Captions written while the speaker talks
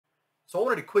So I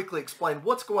wanted to quickly explain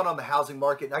what's going on in the housing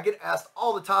market. And I get asked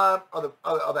all the time,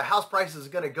 are the house prices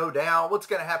going to go down? What's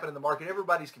going to happen in the market?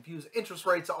 Everybody's confused. Interest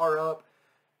rates are up.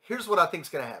 Here's what I think is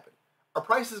going to happen. Are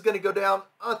prices going to go down?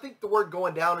 I think the word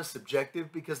going down is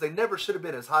subjective because they never should have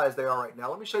been as high as they are right now.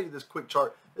 Let me show you this quick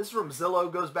chart. This is from Zillow,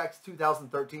 goes back to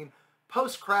 2013.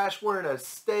 Post-crash, we're in a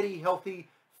steady, healthy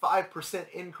 5%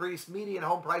 increase. Median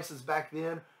home prices back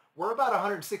then were about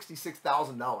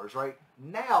 $166,000, right?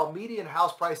 Now, median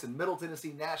house price in Middle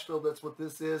Tennessee, Nashville, that's what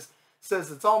this is, says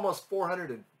it's almost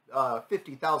 $450,000,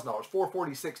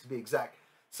 $446 to be exact.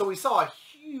 So we saw a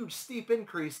huge, steep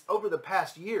increase over the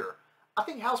past year. I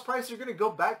think house prices are going to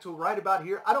go back to right about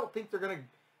here. I don't think they're going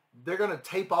to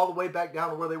tape all the way back down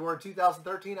to where they were in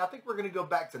 2013. I think we're going to go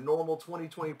back to normal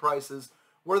 2020 prices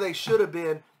where they should have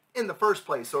been in the first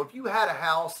place. So if you had a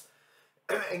house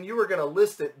and you were going to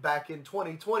list it back in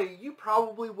 2020, you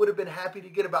probably would have been happy to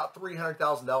get about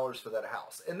 $300,000 for that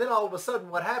house. And then all of a sudden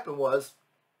what happened was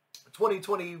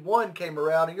 2021 came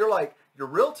around and you're like, your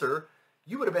realtor,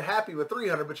 you would have been happy with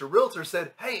 300, but your realtor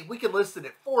said, hey, we can list it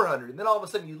at 400. And then all of a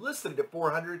sudden you listed it at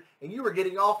 400 and you were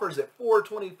getting offers at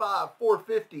 425,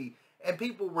 450, and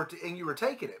people were, and you were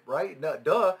taking it, right? No,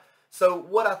 duh. So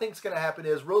what I think is going to happen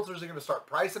is realtors are going to start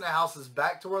pricing the houses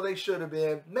back to where they should have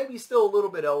been, maybe still a little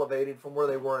bit elevated from where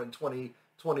they were in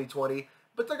 2020,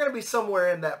 but they're going to be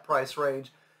somewhere in that price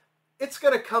range. It's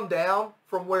going to come down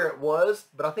from where it was,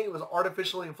 but I think it was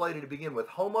artificially inflated to begin with.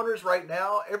 Homeowners right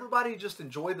now, everybody just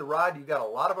enjoyed the ride. You got a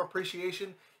lot of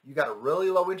appreciation. You got a really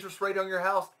low interest rate on your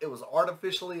house. It was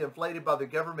artificially inflated by the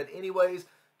government anyways.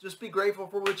 Just be grateful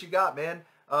for what you got, man.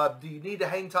 Do you need to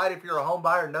hang tight if you're a home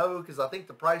buyer? No, because I think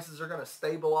the prices are going to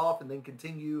stable off and then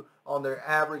continue on their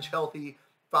average healthy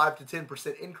 5 to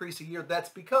 10% increase a year. That's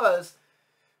because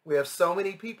we have so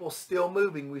many people still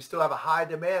moving. We still have a high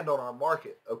demand on our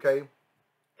market, okay?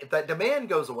 If that demand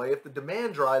goes away, if the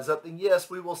demand dries up, then yes,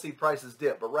 we will see prices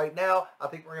dip. But right now, I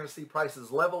think we're going to see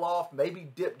prices level off, maybe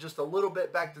dip just a little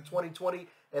bit back to 2020,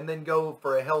 and then go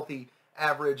for a healthy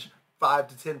average 5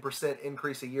 to 10%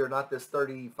 increase a year, not this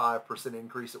 35%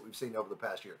 increase that we've seen over the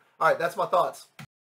past year. All right, that's my thoughts.